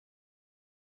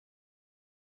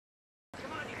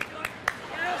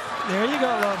go,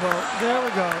 Lobo. There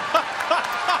we go.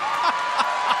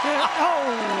 Oh.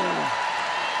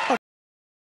 Okay.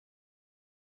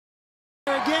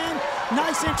 Again,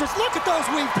 nice interest. Look at those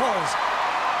weave pulls.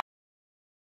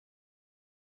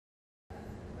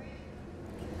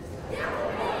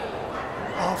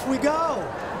 Off we go.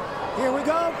 Here we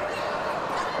go.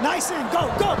 Nice in.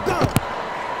 Go, go, go.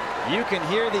 You can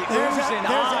hear the oohs and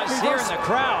ahs here in the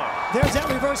crowd. There's that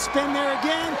reverse spin there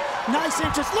again. Nice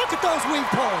interest. Look at those weave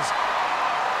pulls.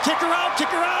 Kick her out,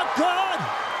 good.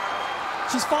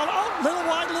 She's falling. Oh, little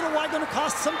wide, going to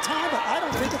cost some time, but I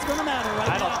don't think it's going to matter right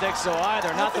now. I don't think so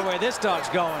either. Not the way this dog's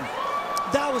going.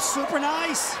 That was super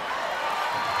nice.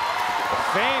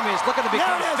 Famous, looking to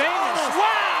become famous. Almost.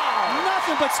 Wow!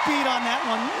 Nothing but speed on that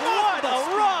one. What a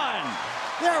run!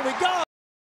 There we go.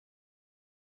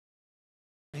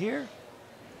 Here.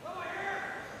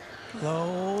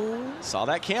 Low. Saw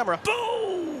that camera.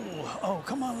 Boom! Oh,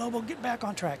 come on, Lobo. Get back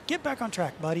on track. Get back on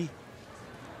track, buddy.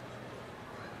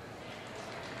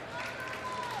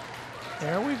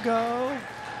 There we go.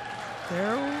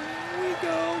 There we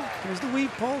go. Here's the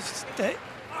weave pulse. Stay.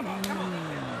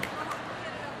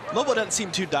 Lobo doesn't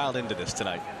seem too dialed into this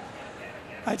tonight.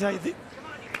 I tell you. There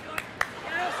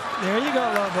you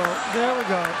go, Lobo. There we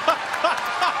go.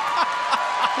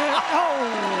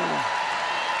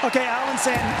 Oh. Okay, Alan's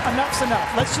saying enough's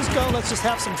enough. Let's just go. Let's just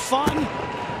have some fun.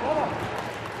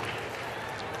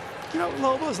 You know,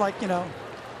 Lobo's like, you know,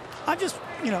 I'm just,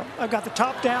 you know, I've got the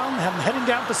top down. I'm heading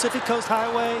down Pacific Coast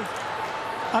Highway.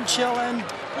 I'm chilling.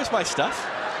 Where's my stuff?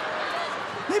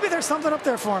 Maybe there's something up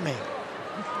there for me.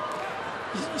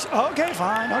 Okay,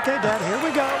 fine. Okay, Dad, here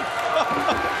we go.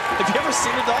 Have you ever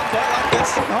seen a dog bet like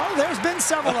this? Oh, there's been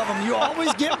several of them. You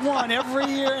always get one every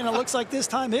year, and it looks like this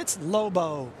time it's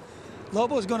Lobo.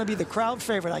 Lobo is going to be the crowd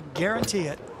favorite, I guarantee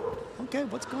it. Okay,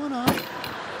 what's going on?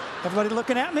 Everybody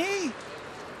looking at me?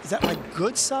 Is that my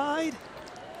good side?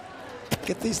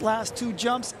 Get these last two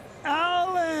jumps.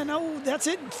 Alan, oh, that's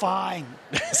it. Fine.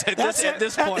 At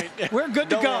this point, we're good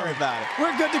to go. Don't worry about it.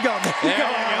 We're good to go. There you go,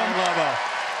 Lobo.